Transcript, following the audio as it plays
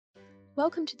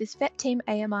Welcome to this Vet Team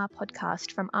AMR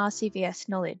podcast from RCVS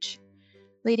Knowledge,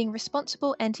 leading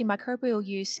responsible antimicrobial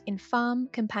use in farm,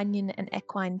 companion and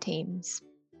equine teams.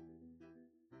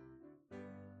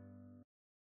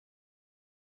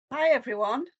 Hi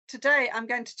everyone. Today I'm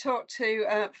going to talk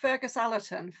to Fergus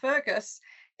Allerton. Fergus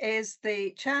is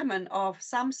the chairman of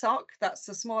SAMSOC, that's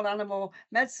the Small Animal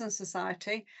Medicine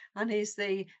Society, and he's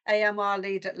the AMR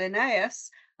lead at Linnaeus.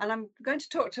 And I'm going to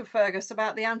talk to Fergus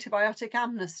about the antibiotic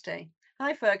amnesty.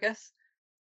 Hi Fergus.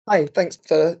 Hi, thanks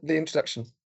for the introduction.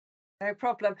 No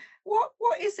problem. What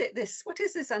is this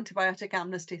antibiotic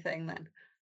amnesty thing then?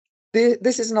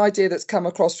 This is an idea that's come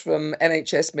across from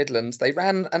NHS Midlands. They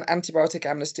ran an antibiotic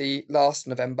amnesty last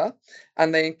November,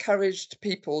 and they encouraged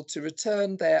people to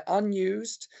return their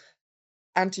unused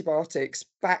antibiotics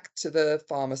back to the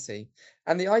pharmacy.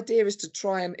 And the idea is to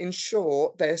try and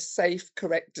ensure their safe,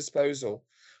 correct disposal.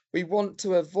 We want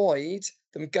to avoid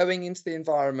them going into the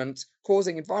environment,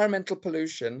 causing environmental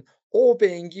pollution, or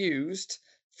being used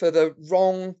for the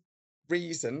wrong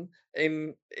reason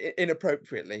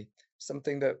inappropriately.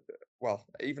 Something that, well,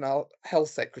 even our health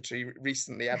secretary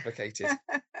recently advocated.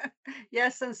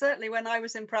 Yes, and certainly when I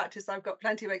was in practice, I've got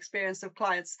plenty of experience of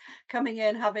clients coming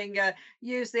in having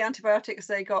used the antibiotics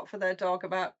they got for their dog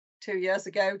about 2 years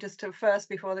ago, just to first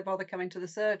before they bother coming to the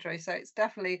surgery. So it's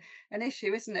definitely an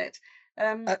issue, isn't it?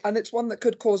 And it's one that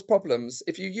could cause problems.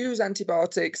 If you use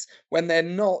antibiotics when they're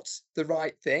not the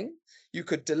right thing, you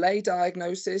could delay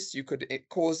diagnosis, it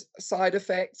cause side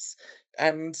effects,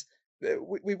 and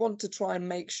we want to try and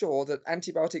make sure that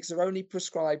antibiotics are only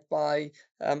prescribed by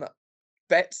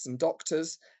vets and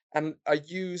doctors and are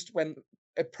used when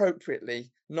appropriately,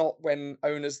 not when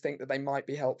owners think that they might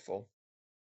be helpful.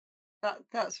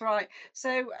 That's right.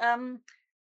 So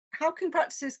how can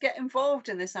practices get involved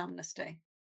in this amnesty?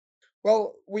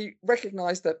 Well, we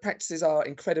recognise that practices are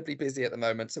incredibly busy at the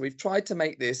moment, so we've tried to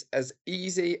make this as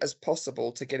easy as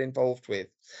possible to get involved with.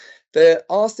 The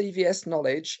RCVS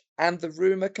Knowledge and the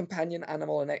Rumour Companion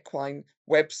Animal and Equine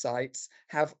websites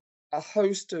have a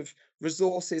host of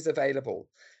resources available.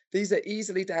 These are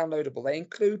easily downloadable. They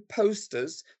include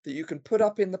posters that you can put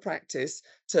up in the practice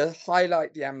to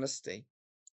highlight the amnesty.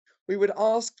 We would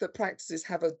ask that practices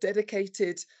have a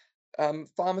dedicated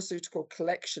pharmaceutical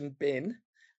collection bin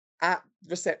at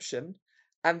reception,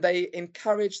 and they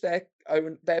encourage their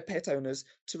pet owners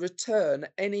to return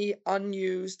any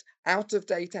unused, out of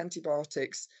date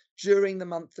antibiotics during the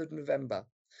month of November.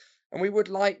 And we would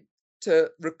like to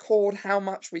record how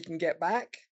much we can get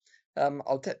back.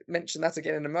 I'll mention that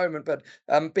again in a moment, but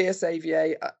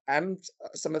BSAVA and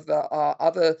some of our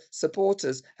other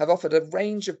supporters have offered a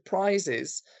range of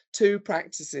prizes to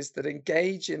practices that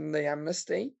engage in the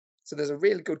amnesty. So there's a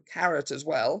really good carrot as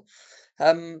well.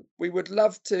 We would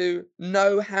love to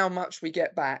know how much we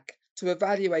get back to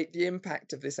evaluate the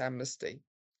impact of this amnesty.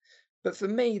 But for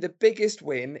me, the biggest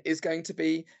win is going to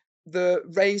be the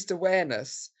raised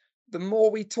awareness. The more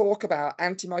we talk about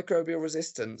antimicrobial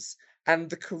resistance and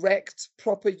the correct,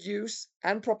 proper use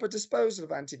and proper disposal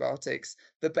of antibiotics,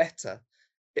 the better.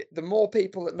 The more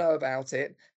people that know about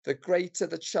it, the greater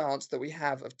the chance that we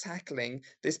have of tackling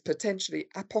this potentially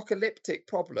apocalyptic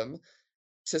problem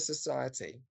to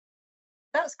society.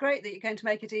 That's great that you're going to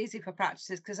make it easy for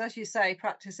practices because, as you say,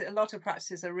 a lot of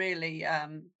practices are really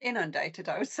inundated,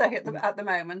 I would say, at the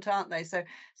moment, aren't they? So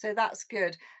that's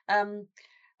good. Um,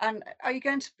 and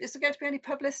is there going to be any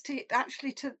publicity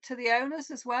actually to the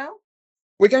owners as well?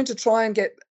 We're going to try and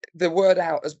get the word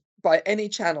out as by any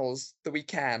channels that we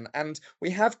can, and we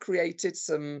have created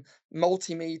some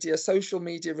multimedia, social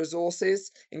media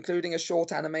resources, including a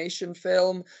short animation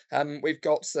film. We've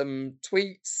got some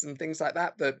tweets and things like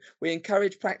that that we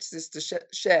encourage practices to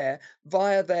share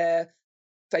via their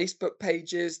Facebook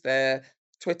pages, their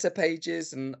Twitter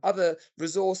pages, and other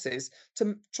resources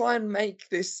to try and make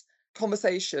this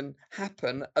conversation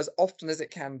happen as often as it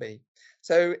can be.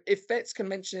 So if vets can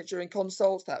mention it during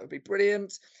consults, that would be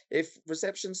brilliant. If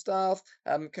reception staff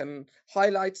can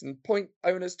highlight and point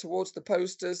owners towards the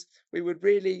posters, we would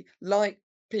really like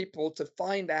people to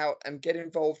find out and get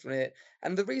involved in it.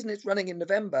 And the reason it's running in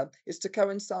November is to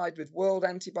coincide with World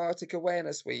Antibiotic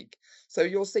Awareness Week. So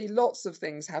you'll see lots of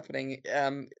things happening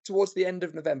towards the end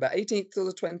of November, 18th till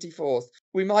the 24th.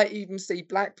 We might even see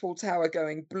Blackpool Tower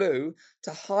going blue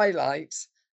to highlight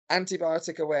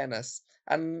antibiotic awareness.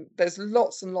 And there's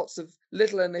lots and lots of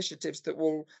little initiatives that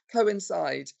will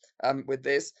coincide with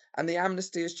this. And the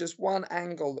amnesty is just one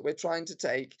angle that we're trying to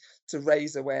take to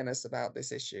raise awareness about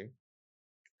this issue.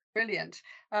 Brilliant.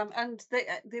 And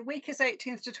the week is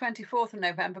 18th to 24th of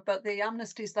November, but the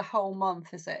amnesty is the whole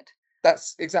month, is it?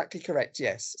 That's exactly correct,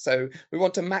 yes. So we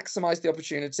want to maximise the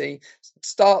opportunity,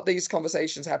 start these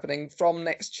conversations happening from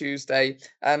next Tuesday,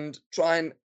 and try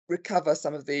and recover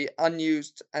some of the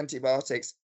unused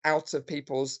antibiotics out of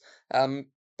people's um,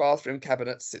 bathroom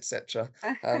cabinets, etc.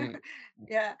 Um,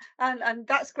 Yeah, and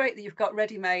that's great that you've got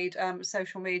ready-made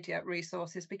social media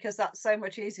resources, because that's so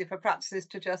much easier for practices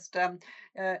to just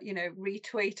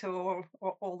retweet or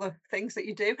all the things that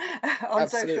you do on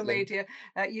social absolutely. media,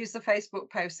 use the Facebook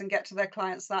posts and get to their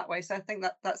clients that way. So I think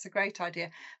that that's a great idea.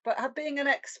 But being an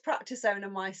ex-practice owner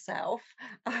myself,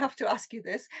 I have to ask you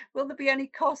this: will there be any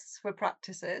costs for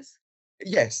practices?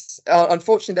 Yes,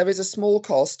 unfortunately, there is a small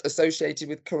cost associated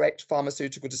with correct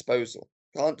pharmaceutical disposal.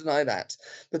 Can't deny that.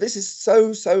 But this is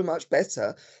so much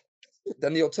better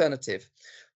than the alternative.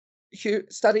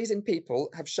 Studies in people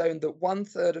have shown that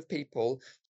one-third of people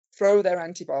throw their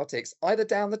antibiotics either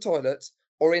down the toilet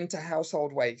or into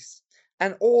household waste.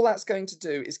 And all that's going to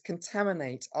do is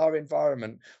contaminate our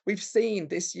environment. We've seen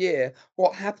this year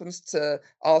what happens to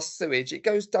our sewage. It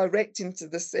goes direct into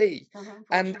the sea and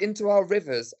Unfortunately. into our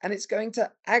rivers, and it's going to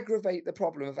aggravate the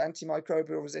problem of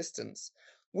antimicrobial resistance.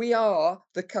 We are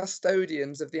the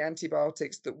custodians of the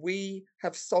antibiotics that we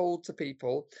have sold to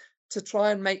people to try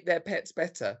and make their pets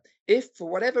better. If, for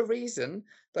whatever reason,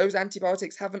 those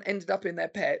antibiotics haven't ended up in their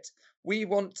pet, we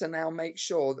want to now make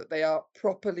sure that they are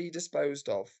properly disposed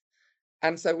of.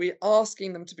 And so we're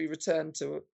asking them to be returned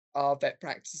to our vet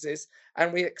practices,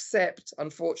 and we accept,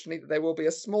 unfortunately, that there will be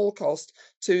a small cost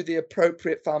to the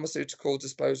appropriate pharmaceutical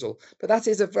disposal. But that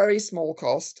is a very small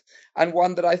cost, and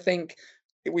one that I think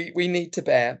we need to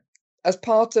bear. As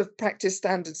part of Practice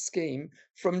Standards scheme,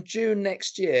 from June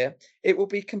next year, it will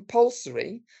be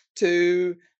compulsory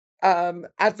to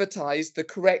advertise the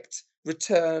correct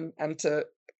return and to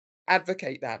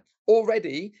advocate that.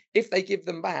 Already, if they give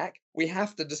them back, we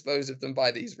have to dispose of them by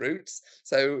these routes.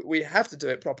 So we have to do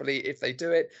it properly if they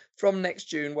do it. From next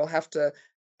June, we'll have to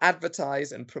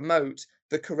advertise and promote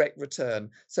the correct return.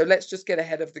 So let's just get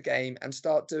ahead of the game and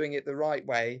start doing it the right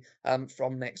way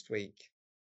from next week.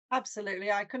 Absolutely,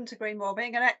 I couldn't agree more.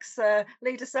 Being an ex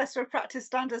lead assessor of practice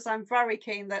standards, I'm very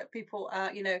keen that people,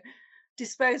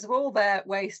 dispose of all their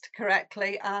waste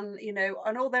correctly, and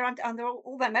and all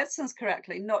their medicines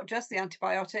correctly, not just the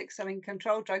antibiotics. I mean,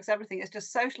 controlled drugs, everything. It's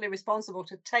just socially responsible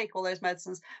to take all those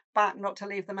medicines back, not to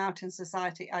leave them out in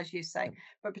society, as you say,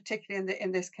 but particularly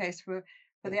in this case for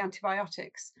Yeah. the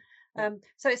antibiotics. Yeah.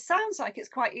 So it sounds like it's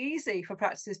quite easy for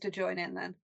practices to join in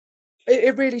then.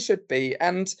 It really should be,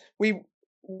 and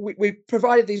we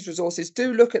provided these resources.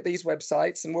 Do look at these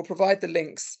websites, and we'll provide the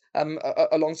links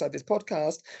alongside this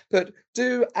podcast. But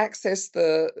do access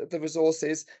the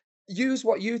resources. Use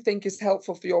what you think is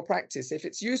helpful for your practice. If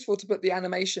it's useful to put the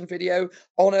animation video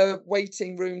on a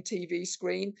waiting room TV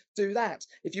screen, do that.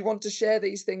 If you want to share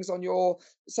these things on your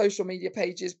social media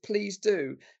pages, please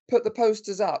do. Put the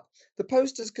posters up. The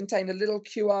posters contain a little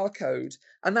QR code,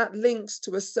 and that links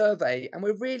to a survey. And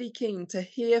we're really keen to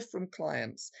hear from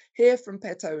clients, hear from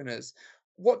pet owners.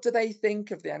 What do they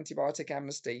think of the antibiotic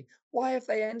amnesty? Why have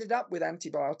they ended up with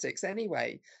antibiotics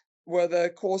anyway? Were the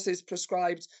courses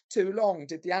prescribed too long?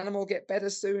 Did the animal get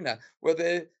better sooner? Were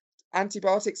the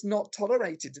antibiotics not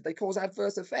tolerated? Did they cause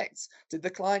adverse effects? Did the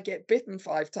client get bitten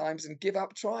 5 times and give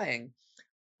up trying?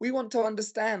 We want to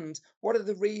understand what are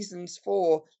the reasons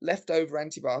for leftover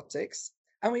antibiotics.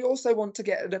 And we also want to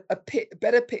get a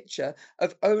better picture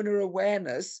of owner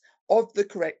awareness of the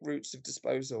correct routes of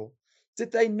disposal.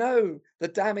 Did they know the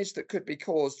damage that could be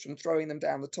caused from throwing them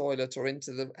down the toilet or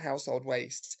into the household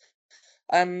waste?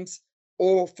 And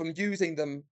or from using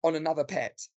them on another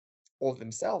pet or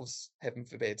themselves, heaven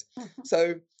forbid.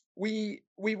 So we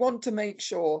want to make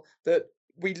sure that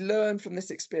we learn from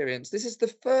this experience. This is the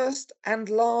first and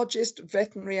largest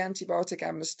veterinary antibiotic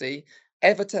amnesty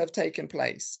ever to have taken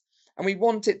place. And we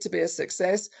want it to be a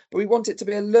success, but we want it to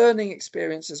be a learning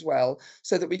experience as well,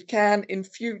 so that we can, in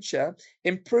future,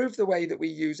 improve the way that we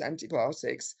use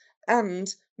antibiotics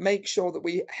and make sure that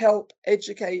we help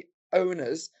educate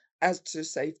owners as to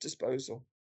safe disposal.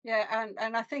 Yeah,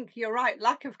 and I think you're right.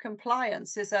 Lack of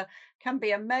compliance can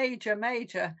be a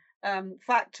major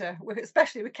factor,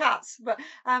 especially with cats. But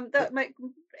Yeah.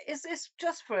 is this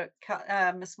just for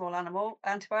a small animal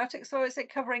antibiotics, or is it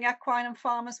covering equine and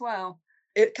farm as well?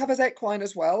 It covers equine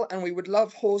as well, and we would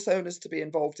love horse owners to be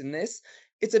involved in this.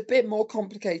 It's a bit more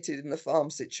complicated in the farm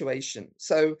situation.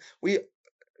 So we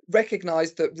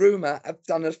recognise that Ruma have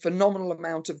done a phenomenal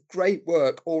amount of great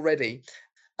work already,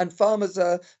 and farmers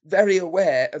are very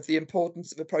aware of the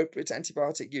importance of appropriate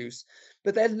antibiotic use,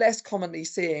 but they're less commonly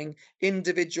seeing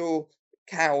individual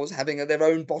cows having their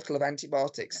own bottle of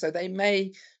antibiotics. So they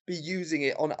may be using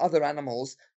it on other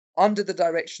animals under the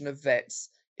direction of vets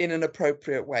in an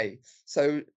appropriate way.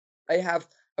 So they have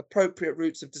appropriate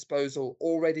routes of disposal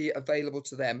already available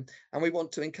to them, and we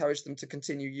want to encourage them to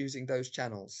continue using those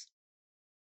channels.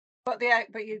 But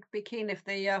you'd be keen if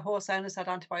the horse owners had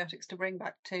antibiotics to bring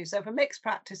back too. So for mixed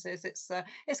practices,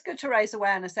 it's good to raise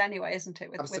awareness anyway, isn't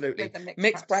it? Absolutely. With the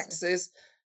mixed practices,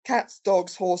 cats,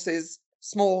 dogs, horses,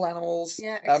 small animals,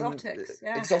 exotics,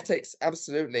 exotics,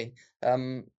 absolutely.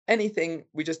 Anything,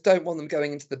 we just don't want them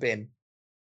going into the bin.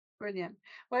 Brilliant.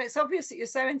 Well, it's obvious that you're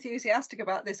so enthusiastic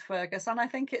about this, Fergus, and I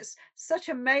think it's such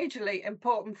a majorly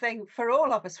important thing for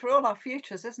all of us, for all our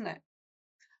futures, isn't it?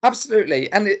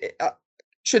 Absolutely. And it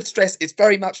should stress it's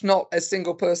very much not a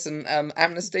single person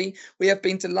amnesty. We have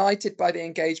been delighted by the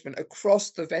engagement across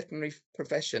the veterinary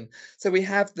profession. So we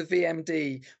have the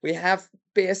VMD, we have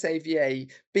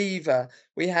BSAVA, Beaver,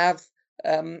 we have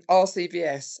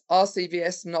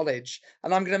RCVS Knowledge,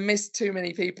 and I'm going to miss too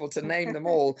many people to name them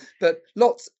all, but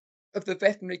lots of the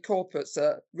veterinary corporates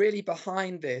are really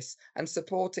behind this and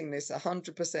supporting this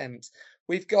 100%.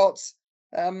 We've got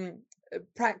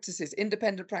practices,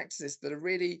 independent practices that are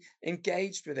really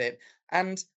engaged with it,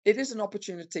 and it is an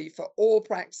opportunity for all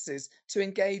practices to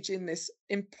engage in this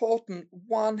important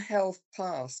One Health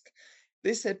task.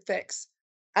 This affects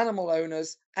animal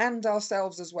owners and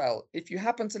ourselves as well. If you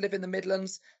happen to live in the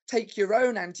Midlands, take your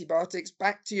own antibiotics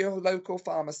back to your local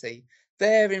pharmacy.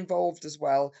 They're involved as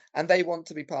well, and they want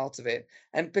to be part of it.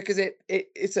 And because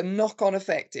it's a knock-on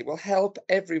effect, it will help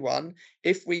everyone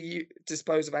if we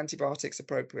dispose of antibiotics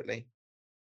appropriately.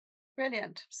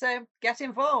 Brilliant. So get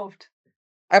involved.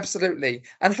 Absolutely.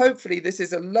 And hopefully this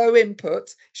is a low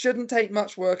input, shouldn't take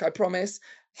much work, I promise,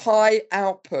 high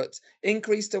output,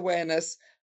 increased awareness,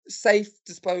 safe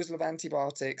disposal of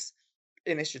antibiotics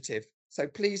initiative. So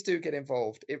please do get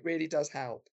involved. It really does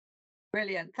help.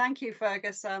 Brilliant. Thank you,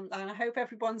 Fergus. And I hope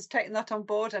everyone's taken that on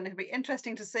board, and it'll be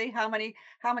interesting to see how many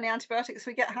antibiotics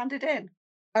we get handed in.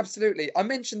 Absolutely. I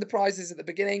mentioned the prizes at the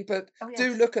beginning, but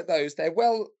do look at those. They're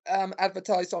well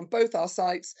advertised on both our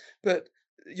sites, but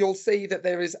you'll see that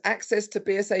there is access to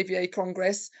BSAVA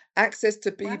Congress, access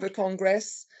to Beaver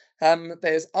Congress.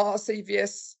 There's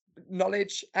RCVS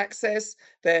Knowledge access.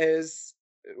 There's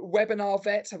Webinar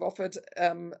Vet have offered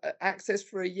access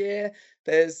for a year.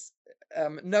 There's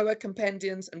NOAA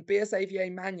compendiums and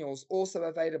BSAVA manuals also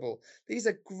available. These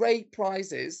are great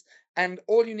prizes, and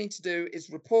all you need to do is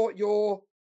report your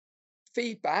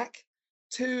feedback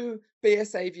to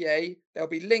BSAVA. There'll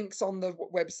be links on the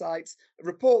websites.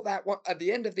 Report that at the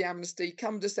end of the amnesty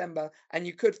come December, and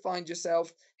you could find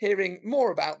yourself hearing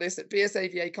more about this at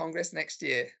BSAVA Congress next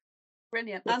year.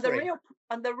 Brilliant. And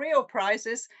the real prize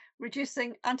is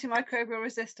reducing antimicrobial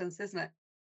resistance, isn't it?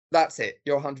 That's it.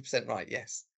 You're 100% right.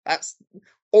 Yes. That's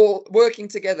all working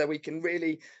together. We can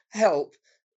really help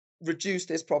reduce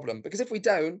this problem, because if we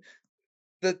don't,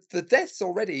 the deaths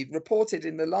already reported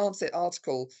in the Lancet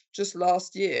article just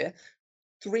last year,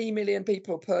 3 million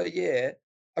people per year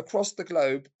across the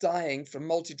globe dying from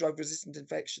multi-drug resistant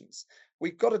infections.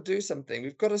 We've got to do something.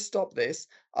 We've got to stop this.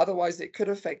 Otherwise, it could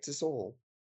affect us all.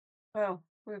 Well,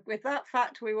 with that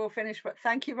fact, we will finish. But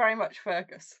thank you very much,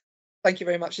 Fergus. Thank you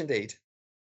very much indeed.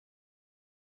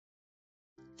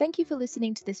 Thank you for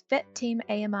listening to this Vet Team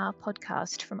AMR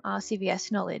podcast from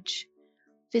RCVS Knowledge.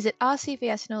 Visit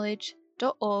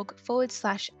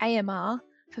rcvsknowledge.org/AMR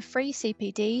for free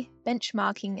CPD,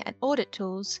 benchmarking and audit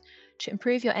tools to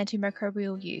improve your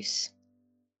antimicrobial use.